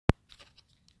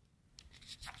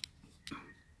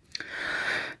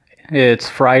It's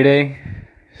Friday,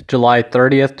 July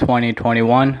 30th,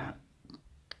 2021,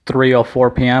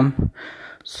 3:04 p.m.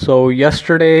 So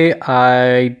yesterday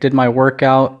I did my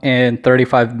workout in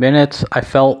 35 minutes. I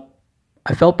felt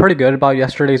pretty good about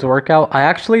yesterday's workout. I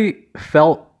actually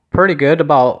felt pretty good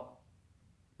about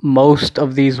most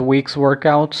of these week's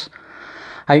workouts.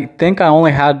 I think I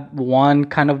only had one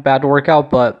kind of bad workout,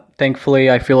 but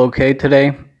thankfully I feel okay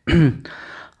today.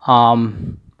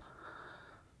 um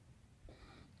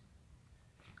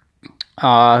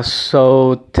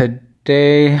so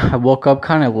today I woke up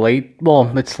kind of late.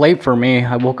 Well, it's late for me.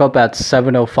 I woke up at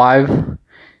 7:05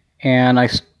 and I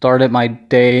started my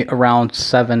day around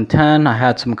 7:10. I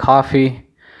had some coffee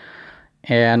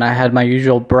and I had my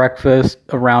usual breakfast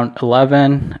around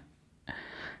 11.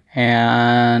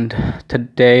 And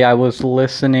today I was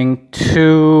listening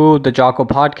to the Jocko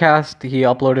podcast. He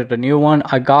uploaded a new one.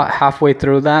 I got halfway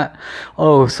through that.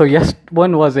 Oh, so yes,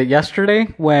 when was it? Yesterday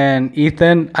when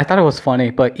Ethan, I thought it was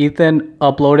funny, but Ethan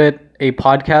uploaded a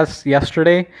podcast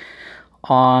yesterday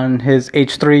on his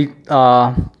H3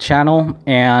 channel,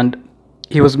 and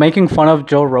he was making fun of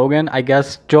Joe Rogan. I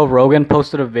guess Joe Rogan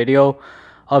posted a video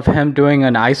of him doing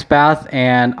an ice bath,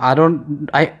 and I don't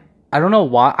know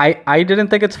why. I didn't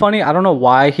think it's funny. I don't know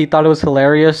why he thought it was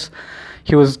hilarious.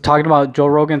 He was talking about Joe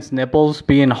Rogan's nipples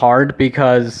being hard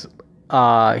because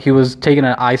he was taking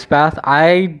an ice bath.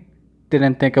 I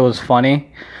didn't think it was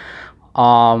funny.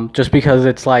 Just because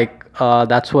it's like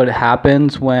that's what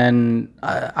happens when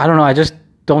I don't know. I just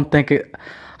don't think it.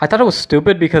 I thought it was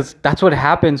stupid because that's what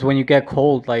happens when you get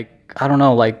cold. Like I don't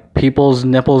know. Like people's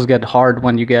nipples get hard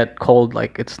when you get cold.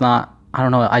 Like it's not. I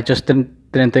don't know. I just didn't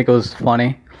think it was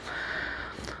funny.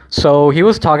 So he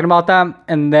was talking about that,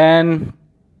 and then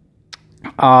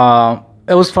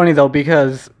it was funny though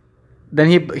because then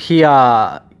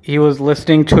he was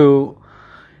listening to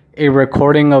a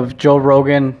recording of Joe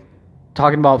Rogan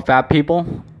talking about fat people,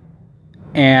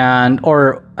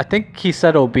 or I think he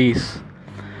said obese,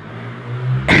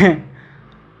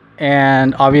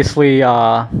 and obviously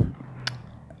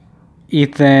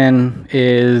Ethan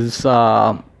is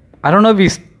I don't know if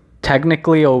he's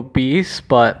technically obese,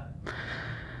 but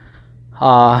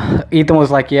Ethan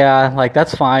was like, yeah, like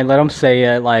that's fine, let him say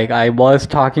it. Like I was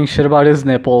talking shit about his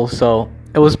nipples, so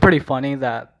it was pretty funny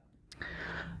that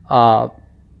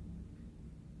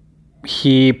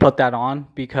he put that on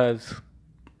because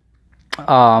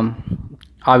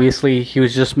obviously he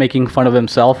was just making fun of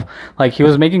himself. Like he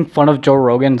was making fun of Joe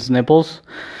Rogan's nipples,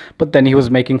 but then he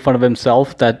was making fun of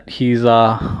himself that he's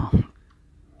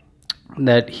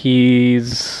that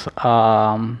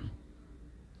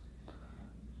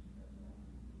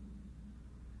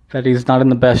he's not in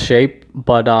the best shape.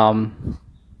 But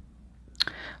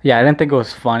yeah, I didn't think it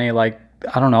was funny. Like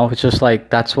I don't know, it's just like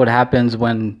that's what happens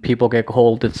when people get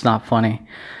cold. It's not funny.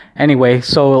 Anyway,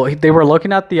 so they were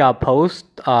looking at the post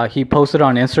he posted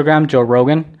on Instagram, Joe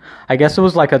Rogan. I guess it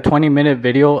was like a 20-minute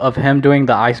video of him doing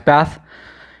the ice bath,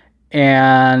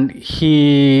 and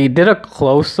he did a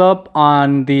close-up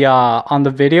on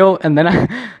the video, and then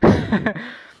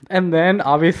and then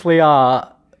obviously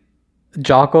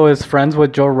Jocko is friends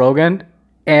with Joe Rogan,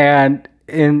 and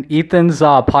in Ethan's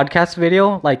podcast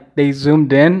video, like they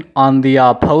zoomed in on the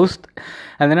post,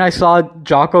 and then I saw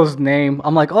Jocko's name.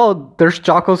 I'm like, oh, there's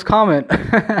Jocko's comment.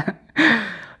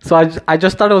 So I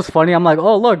just thought it was funny. I'm like,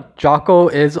 oh look, Jocko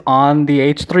is on the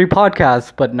H3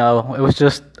 podcast, but no, it was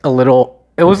just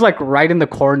it was like right in the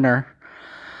corner.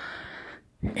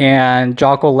 And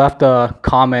Jocko left a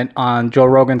comment on Joe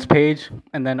Rogan's page,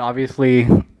 and then obviously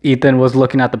Ethan was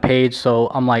looking at the page, so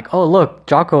I'm like, oh look,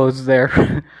 Jocko's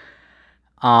there.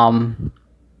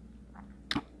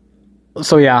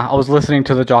 So yeah, I was listening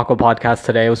to the Jocko podcast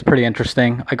today. It was pretty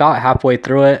interesting. I got halfway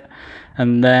through it,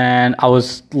 and then I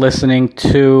was listening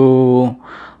to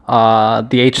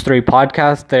the H3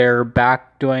 podcast. They're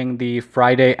back doing the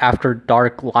Friday After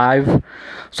Dark live.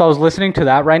 So I was listening to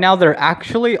that right now. They're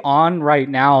actually on right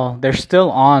now. They're still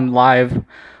on live.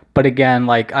 But again,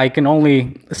 like I can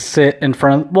only sit in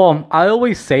front of, well, I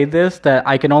always say this, that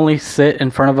I can only sit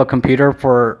in front of a computer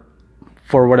for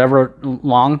whatever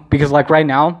long, because like right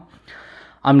now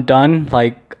I'm done.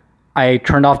 Like I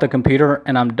turned off the computer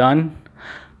and I'm done.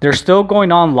 They're still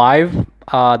going on live. The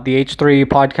H3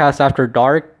 podcast After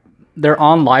Dark, they're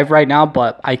on live right now,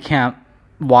 but I can't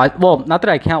watch. Well, not that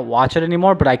I can't watch it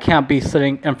anymore, but I can't be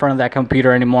sitting in front of that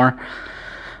computer anymore.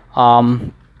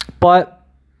 But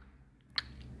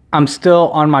I'm still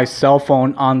on my cell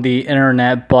phone on the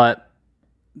internet. But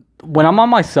when I'm on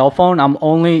my cell phone, I'm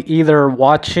only either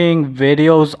watching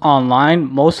videos online.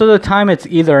 Most of the time, it's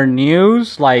either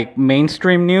news, like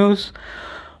mainstream news,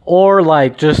 or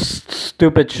like just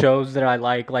stupid shows that I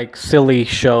like silly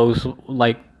shows,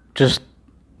 like just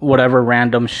whatever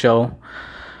random show.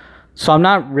 So I'm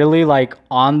not really like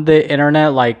on the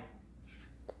internet, like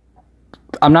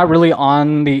I'm not really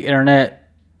on the internet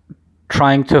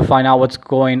trying to find out what's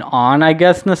going on, I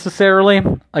guess, necessarily.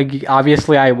 Like,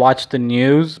 obviously, I watch the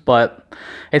news, but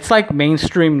it's like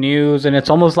mainstream news, and it's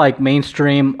almost like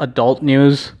mainstream adult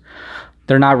news.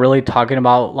 They're not really talking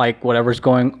about like whatever's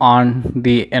going on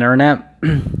the internet.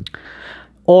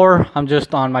 Or I'm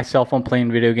just on my cell phone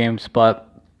playing video games.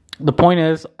 But the point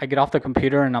is, I get off the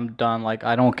computer and I'm done. Like,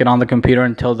 I don't get on the computer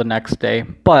until the next day.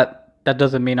 But that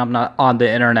doesn't mean I'm not on the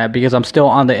internet, because I'm still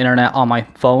on the internet on my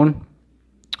phone,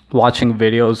 watching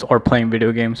videos or playing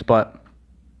video games. But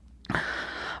I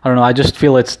don't know, I just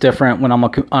feel it's different when I'm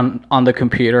on the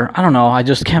computer. I don't know, I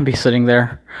just can't be sitting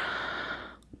there.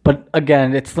 But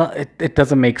again, it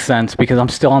doesn't make sense because I'm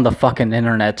still on the fucking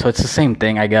internet, so it's the same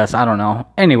thing, I guess. I don't know.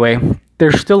 Anyway,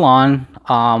 they're still on.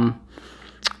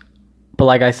 But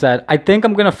like I said, I think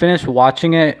I'm gonna finish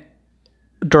watching it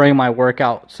during my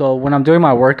workout. So when I'm doing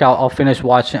my workout, I'll finish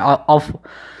watching.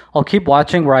 I'll keep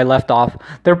watching where I left off.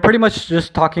 They're pretty much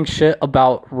just talking shit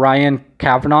about Ryan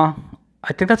Kavanaugh.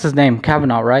 I think that's his name,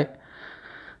 Kavanaugh, right?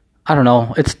 I don't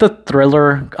know. It's the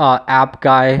Thriller app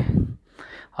guy.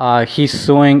 He's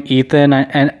suing Ethan,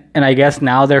 and I guess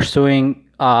now they're suing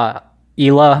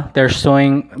Hila. They're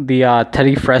suing the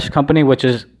Teddy Fresh company, which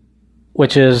is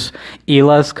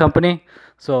Hila's company.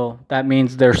 So that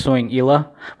means they're suing Hila.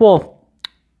 Well,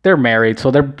 they're married,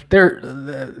 so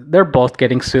they're both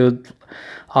getting sued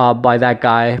by that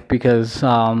guy, because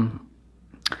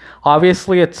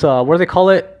obviously it's what do they call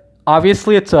it?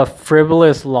 Obviously it's a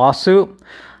frivolous lawsuit.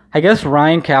 I guess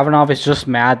Ryan Kavanaugh is just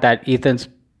mad that Ethan's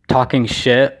talking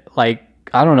shit. Like,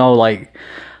 I don't know, like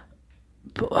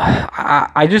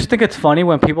I just think it's funny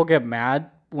when people get mad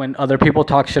when other people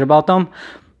talk shit about them,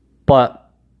 but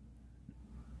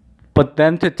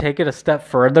then to take it a step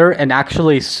further and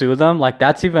actually sue them, like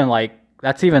that's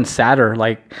even sadder.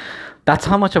 Like, that's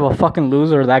how much of a fucking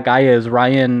loser that guy is,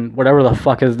 Ryan, whatever the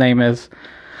fuck his name is.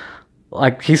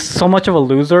 Like, he's so much of a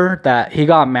loser that he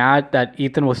got mad that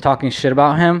Ethan was talking shit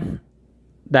about him,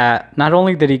 that not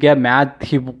only did he get mad,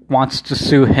 he wants to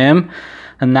sue him,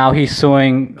 and now he's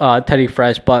suing Teddy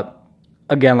Fresh. But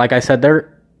again, like I said,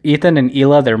 Ethan and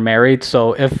Hila, they're married,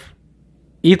 so if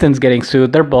Ethan's getting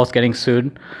sued, they're both getting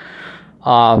sued.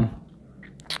 But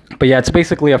yeah, it's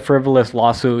basically a frivolous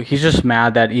lawsuit. He's just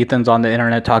mad that Ethan's on the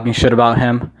internet talking shit about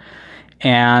him,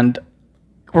 and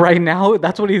right now,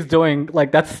 that's what he's doing.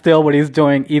 Like, that's still what he's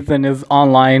doing. Ethan is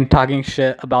online talking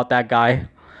shit about that guy.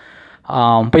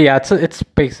 But yeah, it's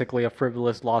basically a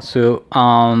frivolous lawsuit.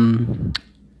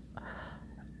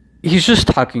 He's just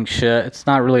talking shit. It's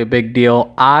not really a big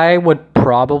deal. I would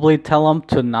probably tell him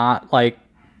to not, like,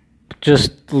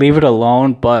 just leave it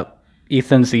alone. But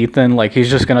Ethan's Ethan. Like, he's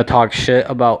just gonna talk shit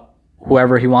about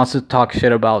whoever he wants to talk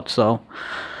shit about. So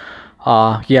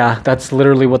yeah, that's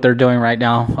literally what they're doing right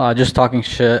now. Just talking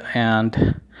shit.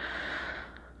 And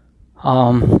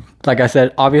like I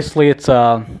said, obviously it's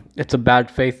a bad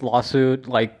faith lawsuit.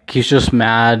 Like, he's just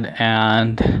mad,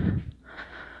 and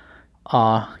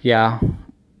yeah,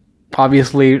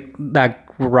 obviously that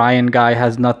Ryan guy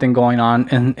has nothing going on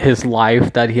in his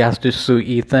life that he has to sue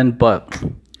Ethan. But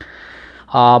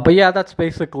yeah, that's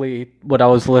basically what I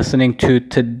was listening to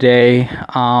today.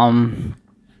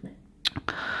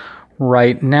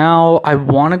 Right now, I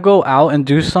want to go out and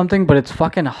do something, but it's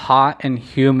fucking hot and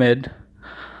humid.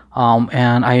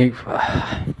 And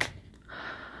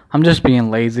I'm just being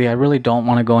lazy. I really don't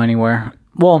want to go anywhere.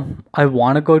 Well, I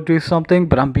want to go do something,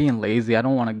 but I'm being lazy. I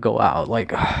don't want to go out.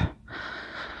 Like,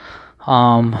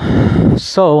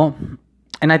 so,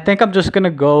 and I think I'm just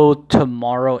gonna go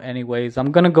tomorrow anyways.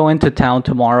 I'm gonna go into town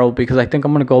tomorrow because I think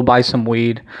I'm gonna go buy some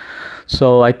weed.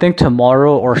 So I think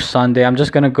tomorrow or Sunday, I'm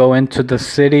just gonna go into the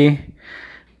city,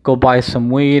 go buy some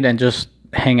weed, and just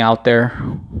hang out there.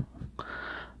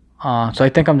 So I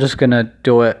think I'm just gonna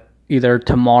do it either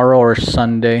tomorrow or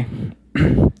Sunday.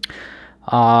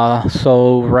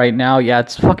 So right now, yeah,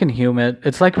 it's fucking humid.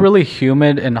 It's like really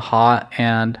humid and hot,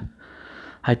 and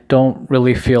I don't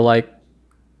really feel like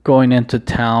going into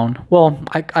town. Well,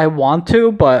 I want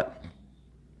to, but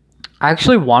I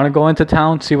actually want to go into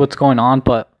town, see what's going on,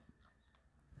 but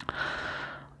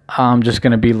I'm just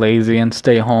gonna be lazy and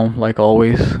stay home like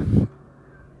always.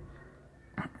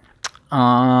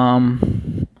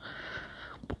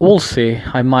 We'll see.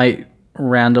 I might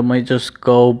randomly just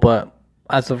go, but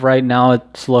as of right now,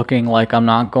 it's looking like I'm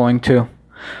not going to.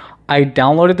 I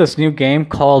downloaded this new game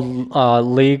called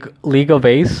League of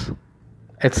Ace.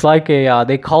 It's like a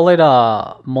they call it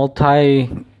a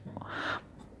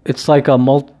It's like a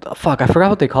fuck, I forgot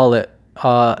what they call it.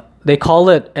 They call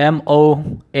it it's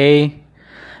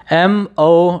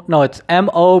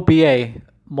MOBA,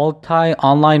 multi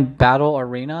online battle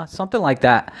arena, something like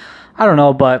that. I don't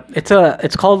know, but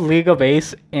it's called League of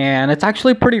Ace, and it's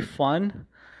actually pretty fun.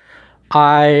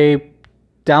 I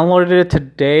downloaded it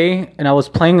today, and I was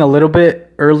playing a little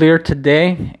bit earlier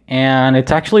today, and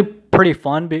it's actually pretty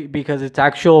fun because it's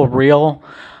actual real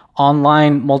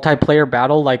online multiplayer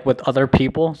battle, like with other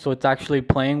people. So it's actually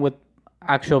playing with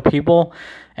actual people,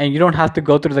 and you don't have to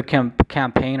go through the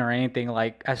campaign or anything.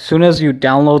 Like as soon as you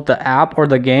download the app or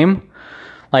the game,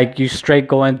 like you straight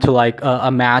go into like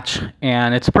a match,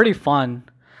 and it's pretty fun.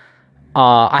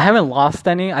 I haven't lost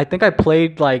any. I think I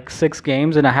played like 6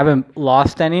 games and I haven't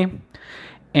lost any.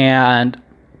 And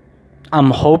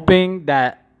I'm hoping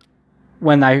that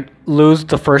when I lose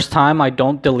the first time, I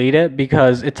don't delete it,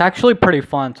 because it's actually pretty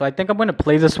fun. So I think I'm going to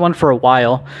play this one for a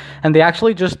while. And they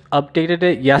actually just updated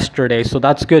it yesterday. So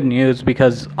that's good news,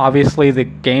 because obviously the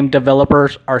game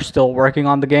developers are still working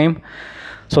on the game.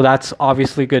 So that's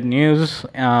obviously good news.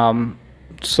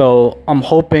 So I'm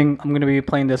hoping I'm going to be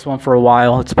playing this one for a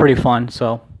while. It's pretty fun.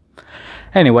 So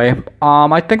anyway,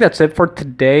 I think that's it for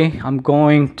today. I'm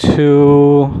going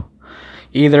to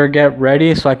either get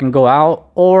ready so I can go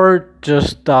out, or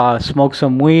just smoke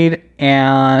some weed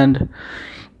and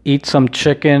eat some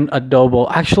chicken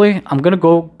adobo. Actually, I'm going to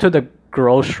go to the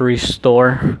grocery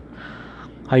store.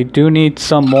 I do need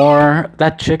some more.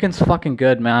 That chicken's fucking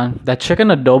good, man. That chicken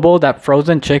adobo, that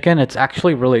frozen chicken, it's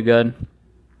actually really good.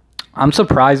 I'm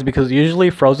surprised, because usually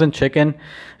frozen chicken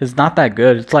is not that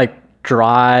good. It's like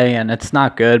dry and it's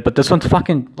not good, but this one's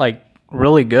fucking like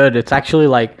really good. It's actually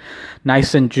like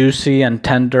nice and juicy and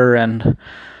tender, and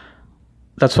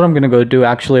that's what I'm gonna go do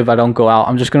actually if I don't go out.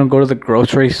 I'm just gonna go to the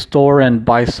grocery store and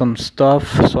buy some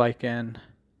stuff so I can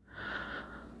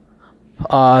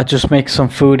just make some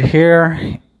food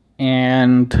here,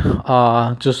 and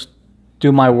just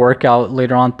do my workout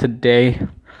later on today.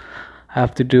 I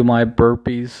have to do my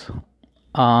burpees.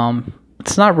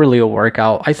 It's not really a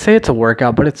workout. I say it's a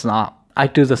workout, but it's not. I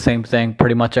do the same thing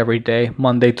pretty much every day,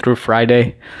 Monday through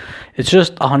Friday. It's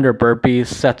just 100 burpees,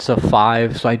 sets of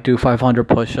 5. So I do 500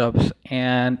 push-ups.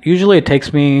 And usually it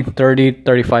takes me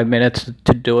 35 minutes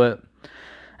to do it.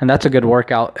 And that's a good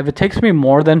workout. If it takes me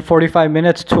more than 45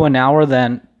 minutes to an hour,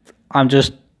 then I'm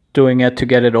just doing it to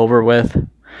get it over with.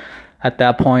 At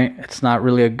that point, it's not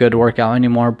really a good workout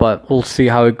anymore, but we'll see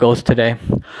how it goes today.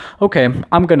 Okay,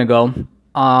 I'm going to go.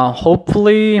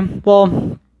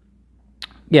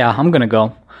 Yeah, I'm gonna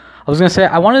go. I was gonna say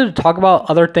I wanted to talk about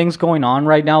other things going on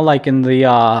right now, like in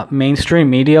the mainstream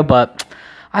media, but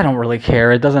I don't really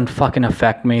care. It doesn't fucking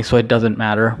affect me, so it doesn't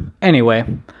matter. Anyway,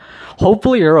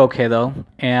 hopefully you're okay though,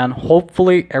 and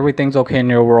hopefully everything's okay in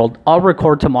your world. I'll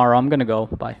record tomorrow. I'm gonna go.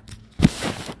 Bye.